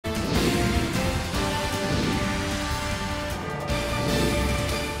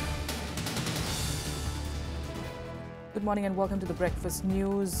good morning and welcome to the Breakfast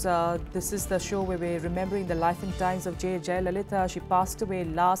News. This is the show where we're remembering the life and times of Jayalalitha. She passed away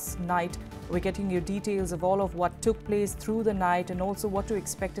last night. We're getting you details of all of what took place through the night and also what to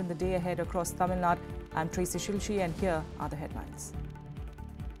expect in the day ahead across Tamil Nadu. I'm Tracy Shilshi and here are the headlines.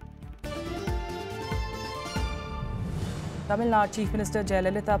 Tamil Nadu Chief Minister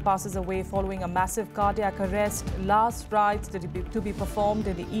Jayalalitha passes away following a massive cardiac arrest. Last rites to be performed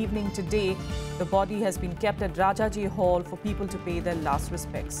in the evening today. The body has been kept at Rajya Hall for people to pay their last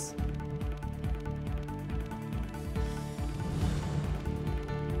respects.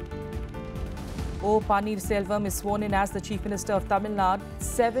 O. Paneerselvam is sworn in as the Chief Minister of Tamil Nadu.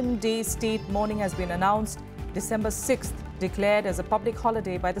 7-day state mourning has been announced. December 6th declared as a public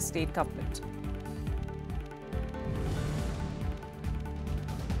holiday by the state government.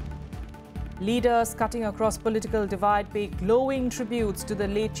 Leaders cutting across political divide pay glowing tributes to the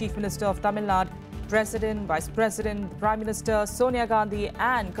late Chief Minister of Tamil Nadu. President, Vice President, Prime Minister Sonia Gandhi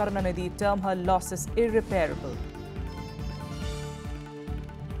and Karunanidhi term her loss as irreparable.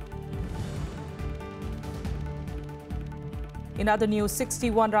 In other news,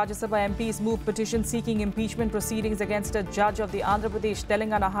 61 Rajya Sabha MPs moved petition seeking impeachment proceedings against a judge of the Andhra Pradesh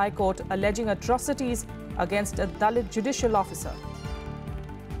Telangana High Court alleging atrocities against a Dalit judicial officer.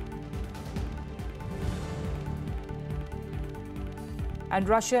 And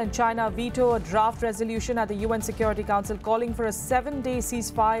Russia and China veto a draft resolution at the UN Security Council calling for a 7-day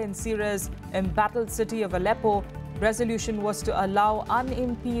ceasefire in Syria's embattled city of Aleppo. Resolution was to allow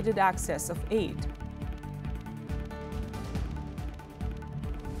unimpeded access of aid.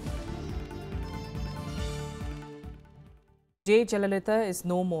 Jayalalitha is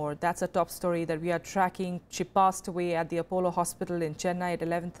no more. That's a top story that we are tracking. She passed away at the Apollo Hospital in Chennai at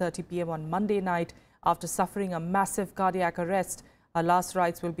 11:30 p.m. on Monday night after suffering a massive cardiac arrest. Her last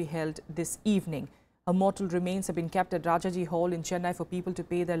rites will be held this evening. Her mortal remains have been kept at Rajya Hall in Chennai for people to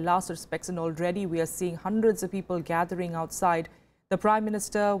pay their last respects, and already we are seeing hundreds of people gathering outside. The Prime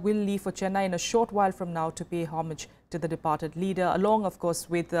Minister will leave for Chennai in a short while from now to pay homage to the departed leader, along of course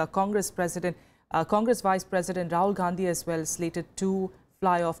with Congress Vice President Rahul Gandhi as well, slated to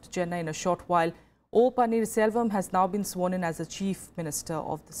fly off to Chennai in a short while. O. Paneerselvam has now been sworn in as the Chief Minister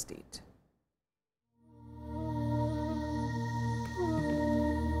of the state.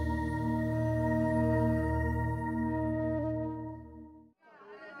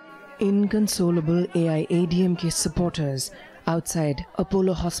 Inconsolable AIADMK supporters outside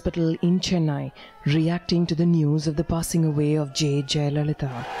Apollo Hospital in Chennai reacting to the news of the passing away of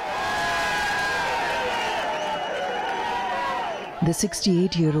Jayalalitha. The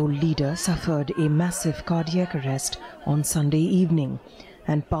 68-year-old leader suffered a massive cardiac arrest on Sunday evening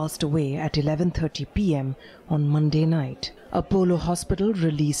and passed away at 11:30 p.m. on Monday night. Apollo Hospital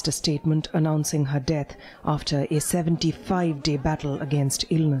released a statement announcing her death after a 75-day battle against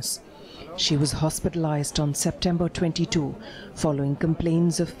illness. She was hospitalized on September 22 following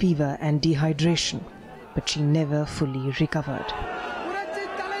complaints of fever and dehydration, but she never fully recovered.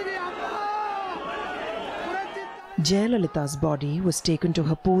 Jayalalitha's body was taken to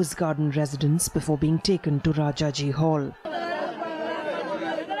her Pose Garden residence before being taken to Rajya Hall.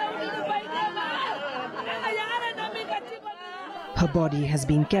 Her body has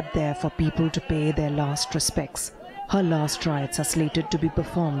been kept there for people to pay their last respects. Her last rites are slated to be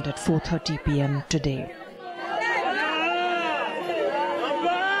performed at 4:30 p.m. today.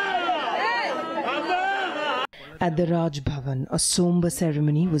 At the Raj Bhavan, a somber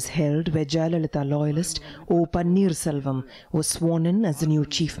ceremony was held where Jayalalitha loyalist O. Paneerselvam was sworn in as the new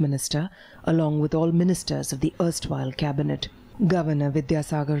Chief Minister, along with all ministers of the erstwhile cabinet. Governor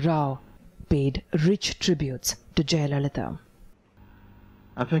Vidyasagar Rao paid rich tributes to Jayalalitha.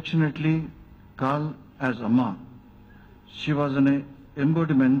 Affectionately called as Amma, she was an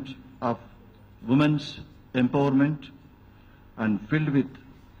embodiment of women's empowerment and filled with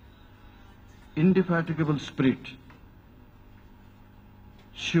indefatigable spirit.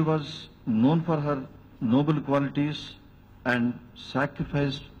 She was known for her noble qualities and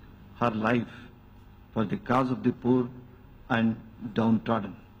sacrificed her life for the cause of the poor and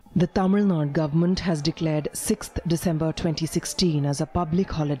downtrodden. The Tamil Nadu government has declared 6th December 2016 as a public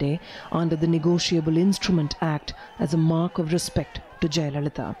holiday under the Negotiable Instrument Act as a mark of respect to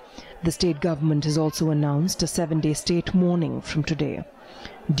Jayalalitha. The state government has also announced a 7-day state mourning from today.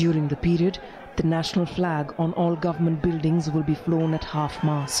 During the period, the national flag on all government buildings will be flown at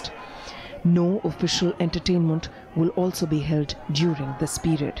half-mast. No official entertainment will also be held during this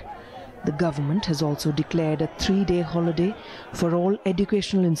period. The government has also declared a 3-day holiday for all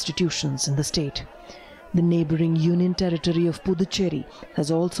educational institutions in the state. The neighbouring Union Territory of Puducherry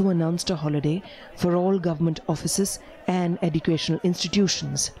has also announced a holiday for all government offices and educational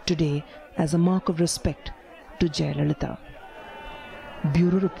institutions today as a mark of respect to Jayalalitha.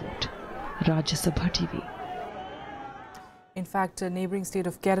 Bureau Report, Rajya Sabha TV. In fact, a neighbouring state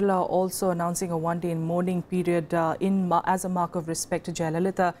of Kerala also announcing a one-day mourning period as a mark of respect to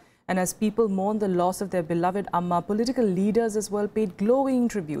Jayalalitha. And as people mourn the loss of their beloved Amma, political leaders as well paid glowing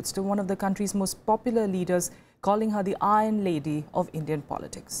tributes to one of the country's most popular leaders, calling her the Iron Lady of Indian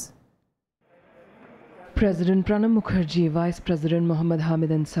politics. President Pranab Mukherjee, Vice President Mohammad Hamid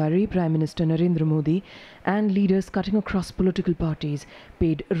Ansari, Prime Minister Narendra Modi and leaders cutting across political parties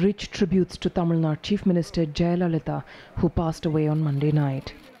paid rich tributes to Tamil Nadu Chief Minister Jayalalitha, who passed away on Monday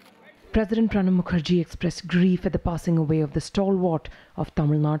night. President Pranab Mukherjee expressed grief at the passing away of the stalwart of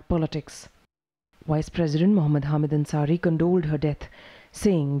Tamil Nadu politics. Vice President Mohammad Hamid Ansari condoled her death,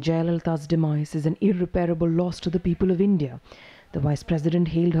 saying Jayalalitha's demise is an irreparable loss to the people of India. The Vice President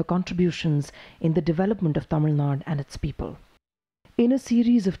hailed her contributions in the development of Tamil Nadu and its people. In a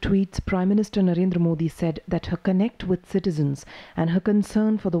series of tweets, Prime Minister Narendra Modi said that her connect with citizens and her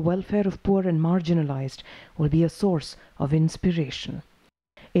concern for the welfare of poor and marginalized will be a source of inspiration.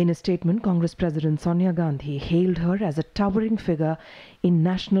 In a statement, Congress President Sonia Gandhi hailed her as a towering figure in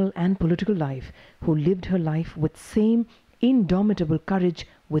national and political life who lived her life with same indomitable courage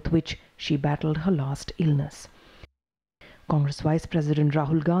with which she battled her last illness. Congress Vice President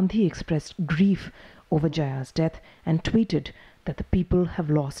Rahul Gandhi expressed grief over Jaya's death and tweeted that the people have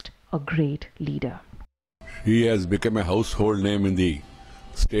lost a great leader. She has become a household name in the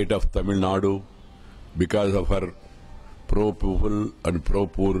state of Tamil Nadu because of her pro-people and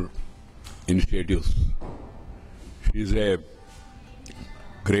pro-poor initiatives. She is a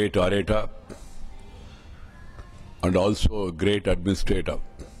great orator and also a great administrator.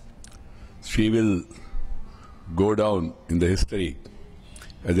 She will go down in the history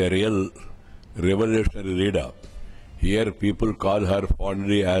as a real revolutionary leader. Here people call her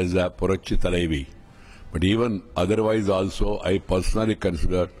fondly as a Purachi Talaivi. But even otherwise also, I personally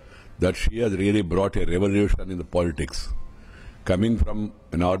consider that she has really brought a revolution in the politics. Coming from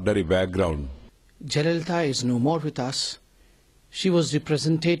an ordinary background. Jayalalitha is no more with us. She was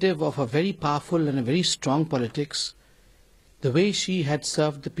representative of a very powerful and a very strong politics. The way she had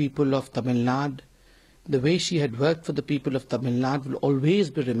served the people of Tamil Nadu, the way she had worked for the people of Tamil Nadu will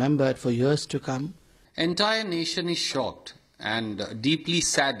always be remembered for years to come. Entire nation is shocked and deeply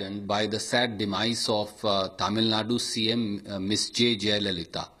saddened by the sad demise of Tamil Nadu CM Miss J.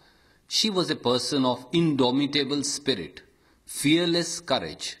 Jayalalitha. She was a person of indomitable spirit, fearless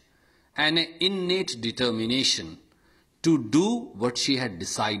courage, and an innate determination to do what she had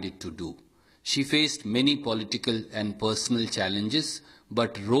decided to do. She faced many political and personal challenges,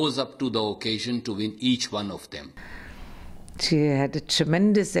 but rose up to the occasion to win each one of them. She had a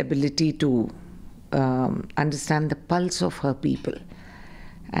tremendous ability to understand the pulse of her people,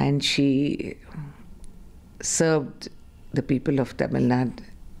 and she served the people of Tamil Nadu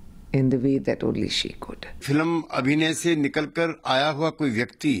in the way that only she could. Film अभिनय से निकलकर आया हुआ कोई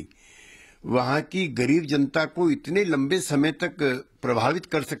व्यक्ति वहाँ की गरीब जनता को इतने लंबे समय तक प्रभावित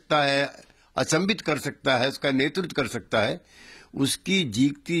कर सकता है, अचंभित कर सकता है, उसका नेतृत्व कर सकता है, उसकी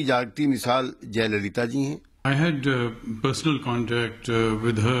जीती जागती मिसाल जयललिता जी हैं. I had personal contact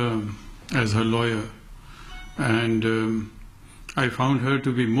with her as her lawyer, and I found her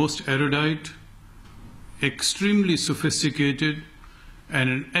to be most erudite, extremely sophisticated, and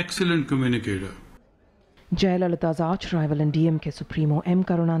an excellent communicator. Jayalalitha's arch-rival and DMK Supremo M.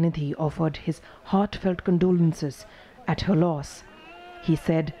 Karunanidhi offered his heartfelt condolences at her loss. He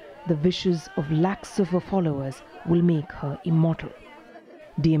said the wishes of lakhs of her followers will make her immortal.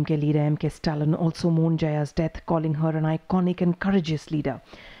 DMK leader M.K. Stalin also mourned Jaya's death, calling her an iconic and courageous leader.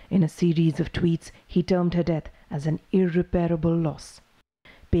 In a series of tweets, he termed her death as an irreparable loss.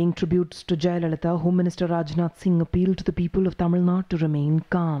 Paying tributes to Jayalalitha, Home Minister Rajnath Singh appealed to the people of Tamil Nadu to remain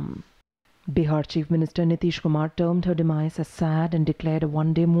calm. Bihar Chief Minister Nitish Kumar termed her demise as sad and declared a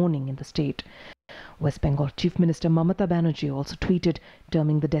one-day mourning in the state. West Bengal Chief Minister Mamata Banerjee also tweeted,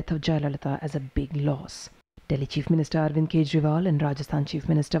 terming the death of Jayalalitha as a big loss. Delhi Chief Minister Arvind Kejriwal and Rajasthan Chief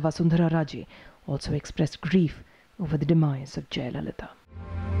Minister Vasundhara Raje also expressed grief over the demise of Jayalalitha.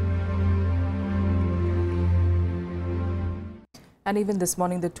 And even this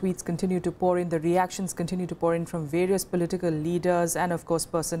morning, the tweets continue to pour in, the reactions continue to pour in from various political leaders and, of course,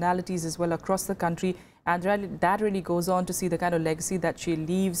 personalities as well across the country. And that really goes on to see the kind of legacy that she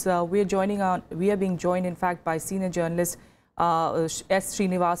leaves. We are being joined, in fact, by senior journalist S.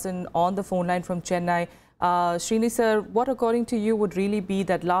 Srinivasan on the phone line from Chennai. Srini sir, what according to you would really be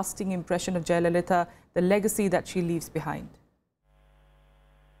that lasting impression of Jayalalitha, the legacy that she leaves behind?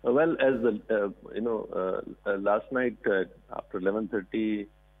 Well, as last night after 11:30,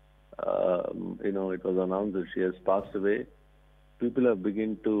 it was announced that she has passed away. People have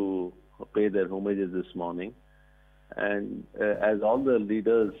begun to pay their homages this morning, and as all the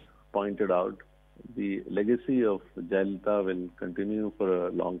leaders pointed out, the legacy of Jayalalitha will continue for a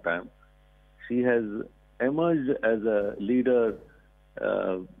long time. She has emerged as a leader,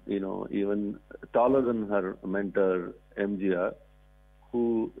 even taller than her mentor MGR,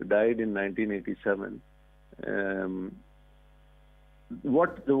 who died in 1987.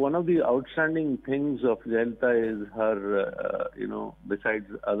 One of the outstanding things of Jayalalitha is her, besides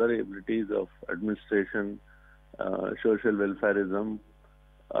other abilities of administration, social welfareism,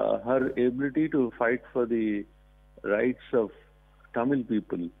 her ability to fight for the rights of Tamil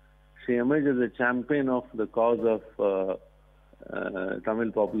people. She emerged as a champion of the cause of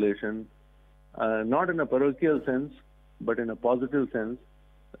Tamil population, not in a parochial sense, but in a positive sense.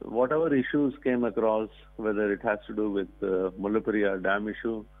 Whatever issues came across, whether it has to do with Mullaperiyar Dam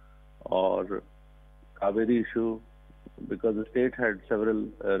issue or Kaveri issue, because the state had several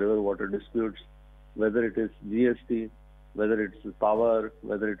river water disputes, whether it is GST, whether it's power,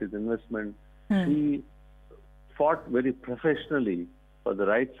 whether it is investment, she fought very professionally for the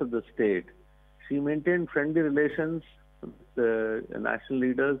rights of the state. She maintained friendly relations with the national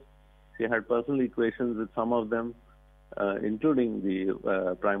leaders. She had personal equations with some of them, including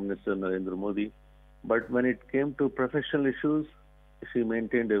the Prime Minister Narendra Modi. But when it came to professional issues, she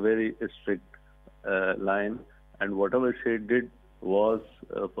maintained a very strict line, and whatever she did was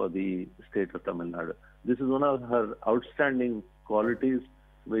for the state of Tamil Nadu. This is one of her outstanding qualities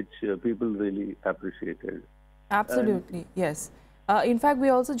which people really appreciated. Absolutely, yes. In fact, we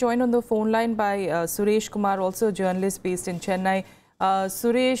are also joined on the phone line by Suresh Kumar, also a journalist based in Chennai.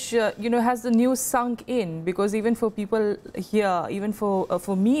 Suresh, has the news sunk in? Because even for people here, even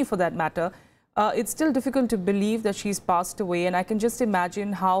for me for that matter, it's still difficult to believe that she's passed away. And I can just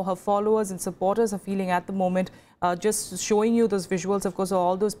imagine how her followers and supporters are feeling at the moment. Just showing you those visuals, of course, of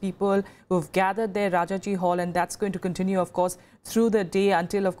all those people who've gathered there at Rajaji Hall. And that's going to continue, of course, through the day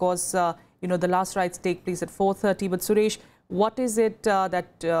until, of course, the last rites take place at 4:30. But Suresh, what is it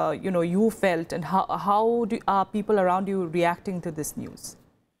that you felt, and how are people around you reacting to this news?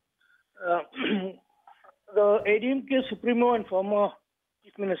 The ADMK Supremo and former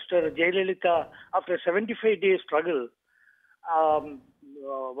Chief Minister Jayalalitha, after a 75-day struggle,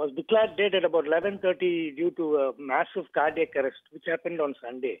 was declared dead at about 11:30 due to a massive cardiac arrest, which happened on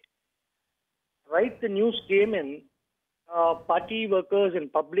Sunday. Right, the news came in, party workers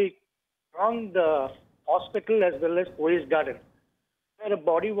and public from the hospital as well as police garden, where the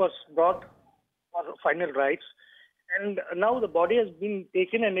body was brought for final rites. And now the body has been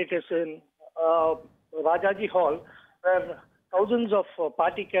taken, and it is in Rajaji Hall, where thousands of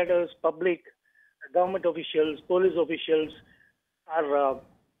party cadres, public, government officials, police officials are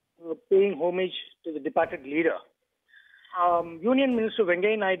paying homage to the departed leader. Union Minister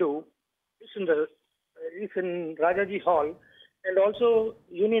Venkaiah Naidu is in Rajaji Hall, and also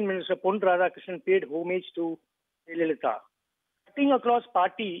Union Minister Pon Radhakrishnan paid homage to Jayalalitha. Cutting across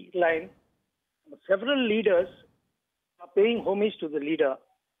party line, several leaders are paying homage to the leader,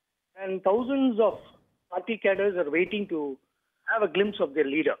 and thousands of party cadres are waiting to have a glimpse of their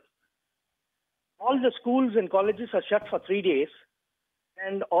leader. All the schools and colleges are shut for 3 days,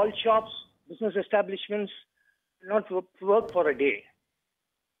 and all shops, business establishments will not work for a day.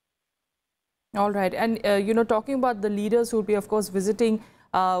 All right. And, talking about the leaders who will be, of course, visiting,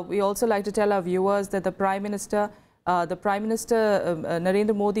 we also like to tell our viewers that the Prime Minister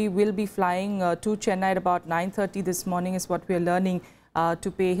Narendra Modi will be flying to Chennai at about 9:30 this morning, is what we are learning,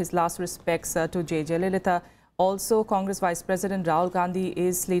 to pay his last respects to Jayalalitha. Also, Congress Vice President Rahul Gandhi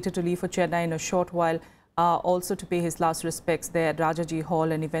is slated to leave for Chennai in a short while, also to pay his last respects there at Rajaji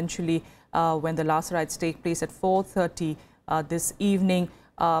Hall, and eventually when the last rites take place at 4:30 this evening.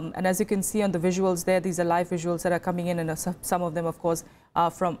 And as you can see on the visuals there, these are live visuals that are coming in, and some of them, of course, are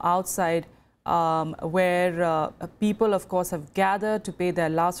from outside, where people, of course, have gathered to pay their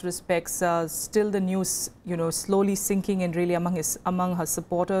last respects. Still the news, slowly sinking in really among her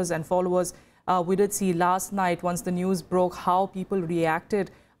supporters and followers. We did see last night, once the news broke, how people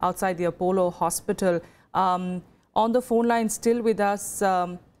reacted outside the Apollo Hospital. On the phone line, still with us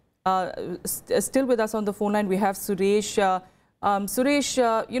on the phone line, we have Suresh. Suresh,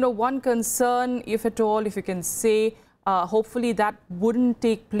 one concern, if at all, if you can say, hopefully that wouldn't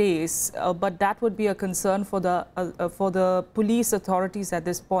take place, but that would be a concern for the police authorities at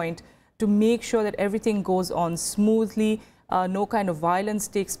this point, to make sure that everything goes on smoothly, no kind of violence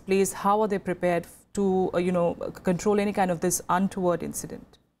takes place? How are they prepared to, control any kind of this untoward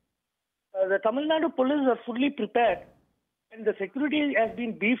incident? The Tamil Nadu police are fully prepared, and the security has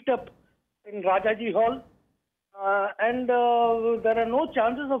been beefed up in Rajaji Hall, and there are no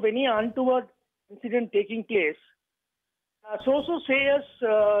chances of any untoward incident taking place. Sources say us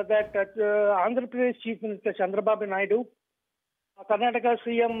that Andhra Pradesh Chief Minister Chandrababu Naidu, Karnataka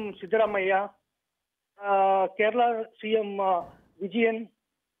CM Siddaramaiah, Kerala CM Vijayan,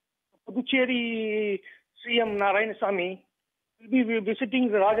 Puducherry CM Narayanasamy will be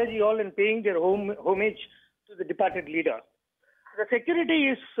visiting the Rajaji Hall and paying their homage to the departed leader. The security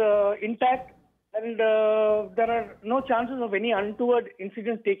is intact, and there are no chances of any untoward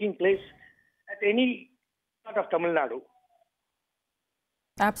incidents taking place at any part of Tamil Nadu.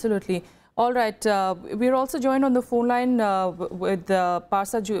 Absolutely. All right. We're also joined on the phone line with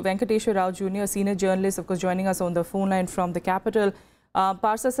Parsa Venkateshwar Rao Jr., senior journalist, of course, joining us on the phone line from the capital.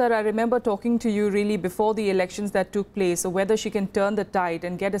 Parsa sir, I remember talking to you really before the elections that took place, so whether she can turn the tide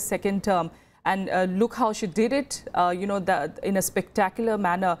and get a second term. And look how she did it, in a spectacular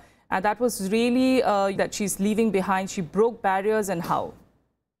manner. And that was really that she's leaving behind. She broke barriers, and how?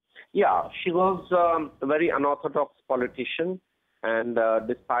 Yeah, she was a very unorthodox politician. And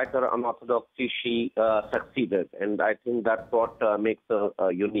despite her unorthodoxy, she succeeded. And I think that's what makes her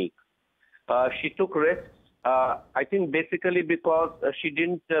unique. She took risks, I think basically because she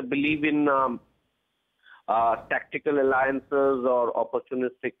didn't believe in tactical alliances or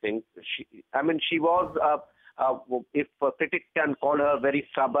opportunistic things. She was, if critics can call her, very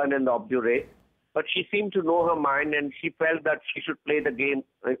stubborn and obdurate. But she seemed to know her mind, and she felt that she should play the game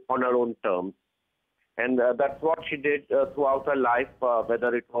on her own terms. And that's what she did throughout her life,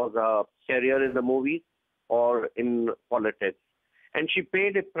 whether it was a career in the movies or in politics. And she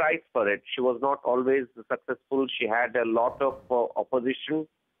paid a price for it. She was not always successful. She had a lot of opposition.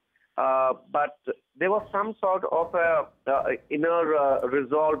 But there was some sort of inner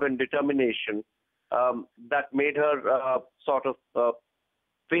resolve and determination that made her sort of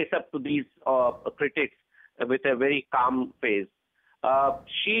face up to these critics with a very calm face.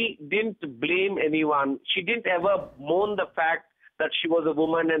 She didn't blame anyone. She didn't ever mourn the fact that she was a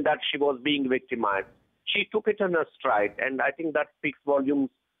woman and that she was being victimized. She took it in her stride, and I think that speaks volumes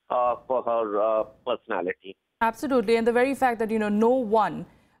for her personality. Absolutely, and the very fact that, no one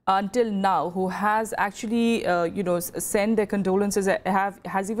until now who has actually, sent their condolences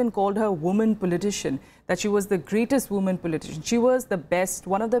has even called her a woman politician, that she was the greatest woman politician. She was the best,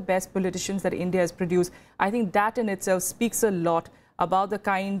 one of the best politicians that India has produced. I think that in itself speaks a lot about the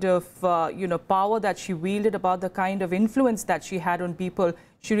kind of, power that she wielded, about the kind of influence that she had on people.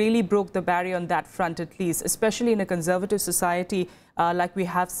 She really broke the barrier on that front, at least, especially in a conservative society like we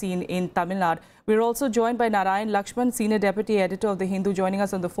have seen in Tamil Nadu. We're also joined by Narayan Lakshman, senior deputy editor of The Hindu, joining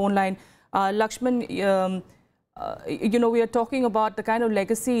us on the phone line. Lakshman, we are talking about the kind of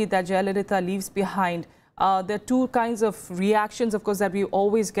legacy that Jayalalitha leaves behind. There are two kinds of reactions, of course, that we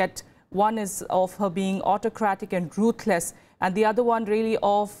always get. One is of her being autocratic and ruthless, and the other one really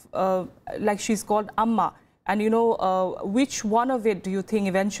of, like she's called Amma. And, which one of it do you think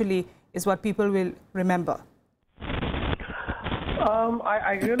eventually is what people will remember?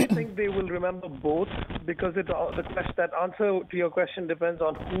 I really think they will remember both, because that answer to your question depends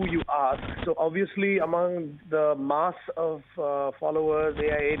on who you ask. So obviously among the mass of followers,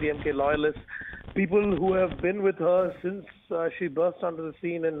 AIADMK loyalists, people who have been with her since she burst onto the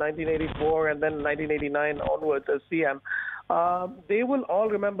scene in 1984 and then 1989 onwards as CM, they will all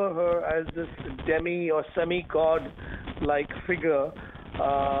remember her as this demi or semi-god-like figure.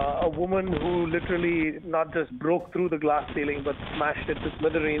 A woman who literally not just broke through the glass ceiling but smashed it to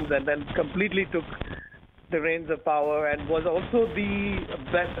smithereens and then completely took the reins of power, and was also the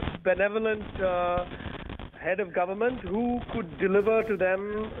benevolent head of government who could deliver to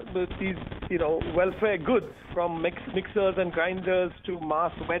them these, welfare goods, from mixers and grinders to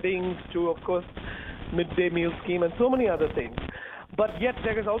mass weddings to, of course, midday meal scheme and so many other things. But yet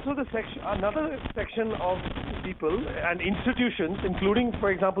there is also another section of people and institutions, including,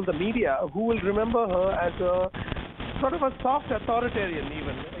 for example, the media, who will remember her as a sort of a soft authoritarian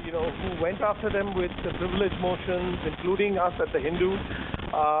even, who went after them with the privilege motions, including us at the Hindu,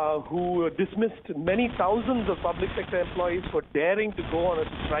 who dismissed many thousands of public sector employees for daring to go on a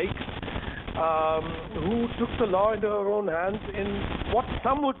strike, who took the law into her own hands in what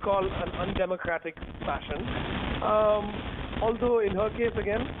some would call an undemocratic fashion. Although in her case,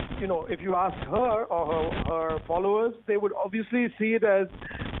 again, if you ask her or her followers, they would obviously see it as,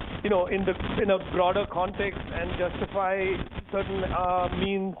 in a broader context and justify certain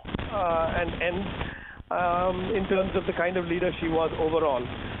means and end in terms of the kind of leader she was overall.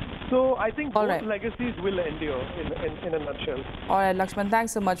 So I think both legacies will endure in a nutshell. All right, Lakshman,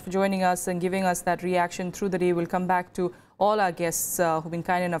 thanks so much for joining us and giving us that reaction through the day. We'll come back to all our guests who've been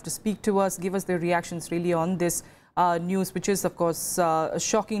kind enough to speak to us, give us their reactions really on this news, which is, of course,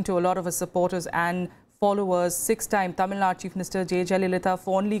 shocking to a lot of our supporters and followers. Six-time Tamil Nadu Chief Minister J. Jayalalitha,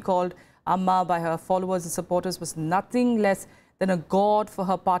 fondly called Amma by her followers and supporters, was nothing less than a god for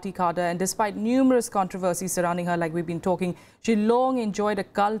her party cadre. And despite numerous controversies surrounding her, like we've been talking, she long enjoyed a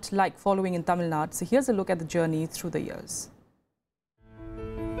cult-like following in Tamil Nadu. So here's a look at the journey through the years.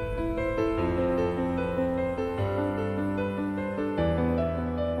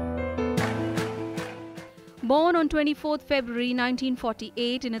 Born on 24th February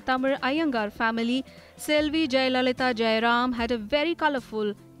 1948 in a Tamil Iyengar family, Selvi Jayalalitha Jayaram had a very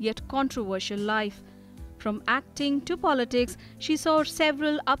colourful yet controversial life. From acting to politics, she saw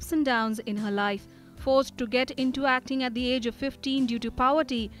several ups and downs in her life. Forced to get into acting at the age of 15 due to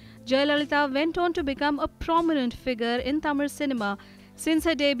poverty, Jayalalitha went on to become a prominent figure in Tamil cinema since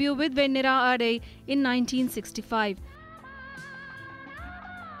her debut with Vennira Adai in 1965.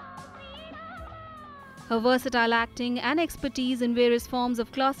 Her versatile acting and expertise in various forms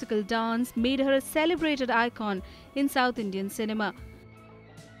of classical dance made her a celebrated icon in South Indian cinema.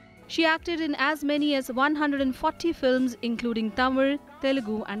 She acted in as many as 140 films including Tamil,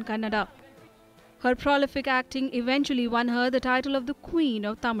 Telugu and Kannada. Her prolific acting eventually won her the title of the Queen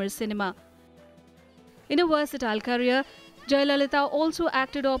of Tamil cinema. In a versatile career, Jayalalitha also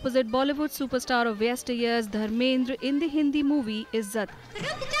acted opposite Bollywood superstar of yesteryears Dharmendra in the Hindi movie Izzat.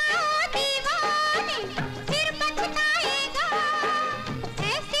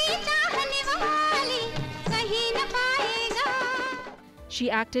 She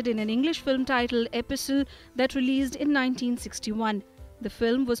acted in an English film titled Epistle that released in 1961. The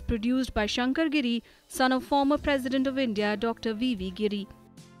film was produced by Shankar Giri, son of former President of India Dr. V.V. Giri.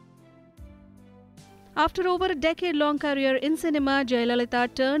 After over a decade-long career in cinema,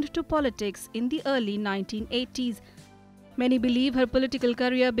 Jayalalitha turned to politics in the early 1980s. Many believe her political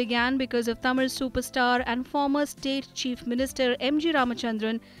career began because of Tamil superstar and former State Chief Minister M.G.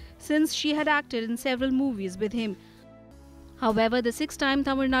 Ramachandran, since she had acted in several movies with him. However, the six-time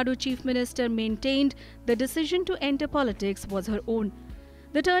Tamil Nadu Chief Minister maintained the decision to enter politics was her own.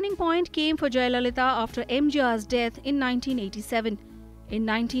 The turning point came for Jayalalitha after MGR's death in 1987. In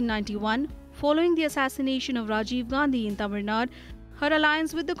 1991, following the assassination of Rajiv Gandhi in Tamil Nadu, her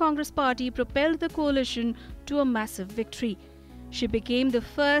alliance with the Congress party propelled the coalition to a massive victory. She became the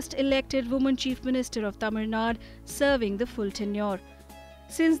first elected woman Chief Minister of Tamil Nadu, serving the full tenure.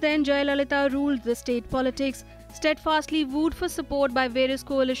 Since then, Jayalalitha ruled the state politics, steadfastly wooed for support by various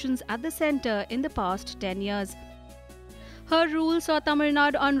coalitions at the centre in the past 10 years. Her rule saw Tamil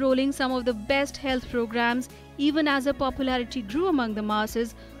Nadu unrolling some of the best health programs. Even as her popularity grew among the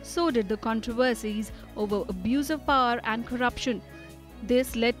masses, so did the controversies over abuse of power and corruption.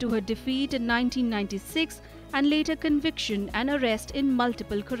 This led to her defeat in 1996 and later conviction and arrest in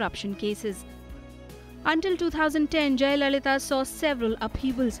multiple corruption cases. Until 2010, Jayalalitha saw several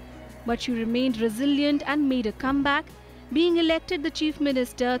upheavals, but she remained resilient and made a comeback, being elected the Chief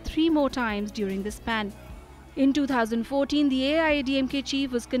Minister 3 more times during the span. In 2014, the AIADMK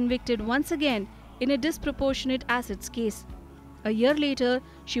chief was convicted once again in a disproportionate assets case. A year later,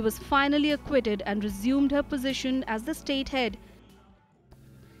 she was finally acquitted and resumed her position as the state head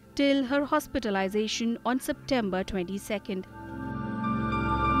till her hospitalization on September 22nd.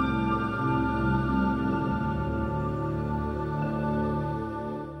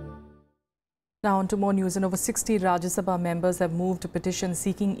 Now on to more news. And over 60 Rajya Sabha members have moved a petition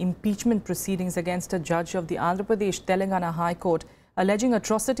seeking impeachment proceedings against a judge of the Andhra Pradesh Telangana High Court, alleging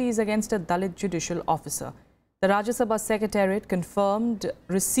atrocities against a Dalit judicial officer. The Rajya Sabha Secretariat confirmed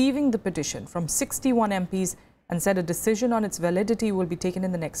receiving the petition from 61 MPs and said a decision on its validity will be taken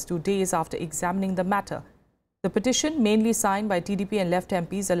in the next 2 days after examining the matter. The petition, mainly signed by TDP and Left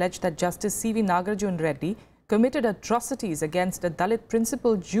MPs, alleged that Justice C.V. Nagarjun Reddy committed atrocities against a Dalit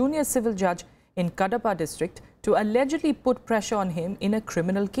principal junior civil judge in Kadapa district to allegedly put pressure on him in a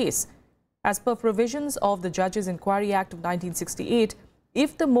criminal case. As per provisions of the Judges Inquiry Act of 1968,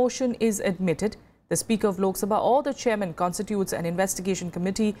 if the motion is admitted, the Speaker of Lok Sabha or the Chairman constitutes an investigation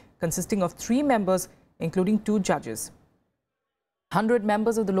committee consisting of 3 members, including 2 judges. 100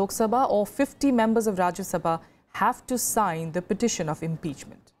 members of the Lok Sabha or 50 members of Rajya Sabha have to sign the petition of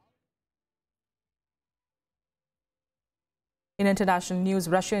impeachment. In international news,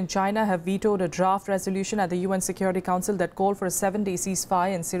 Russia and China have vetoed a draft resolution at the UN Security Council that called for a 7-day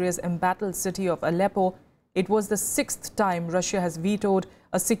ceasefire in Syria's embattled city of Aleppo. It was the 6th time Russia has vetoed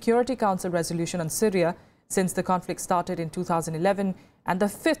a Security Council resolution on Syria since the conflict started in 2011, and the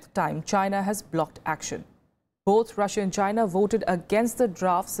fifth time China has blocked action. Both Russia and China voted against the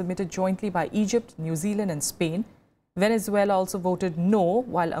draft submitted jointly by Egypt, New Zealand and Spain. Venezuela also voted no,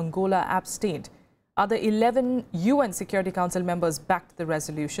 while Angola abstained. Other 11 UN Security Council members backed the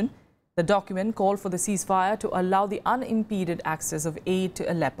resolution. The document called for the ceasefire to allow the unimpeded access of aid to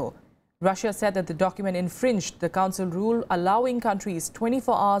Aleppo. Russia said that the document infringed the Council rule allowing countries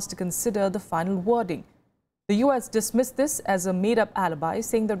 24 hours to consider the final wording. The US dismissed this as a made-up alibi,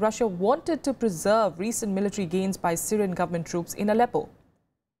 saying that Russia wanted to preserve recent military gains by Syrian government troops in Aleppo.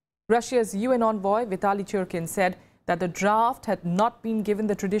 Russia's UN envoy Vitaly Churkin said that the draft had not been given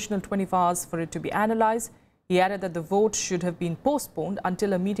the traditional 24 hours for it to be analyzed. He added that the vote should have been postponed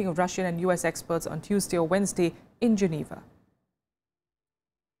until a meeting of Russian and US experts on Tuesday or Wednesday in Geneva.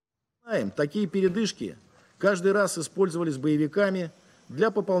 Такие передышки каждый раз использовались боевиками для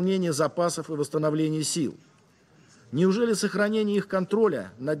пополнения запасов и восстановления сил. Неужели сохранение их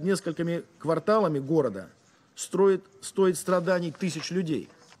контроля над несколькими кварталами города стоит страданий тысяч людей?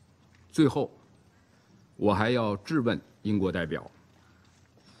 最后，我还要质问英国代表，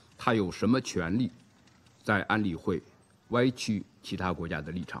他有什么权利在安理会歪曲其他国家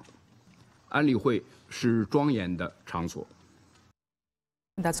的立场？安理会是庄严的场所。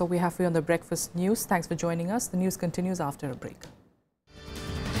 That's all we have for you on the Breakfast News. Thanks for joining us. The news continues after a break.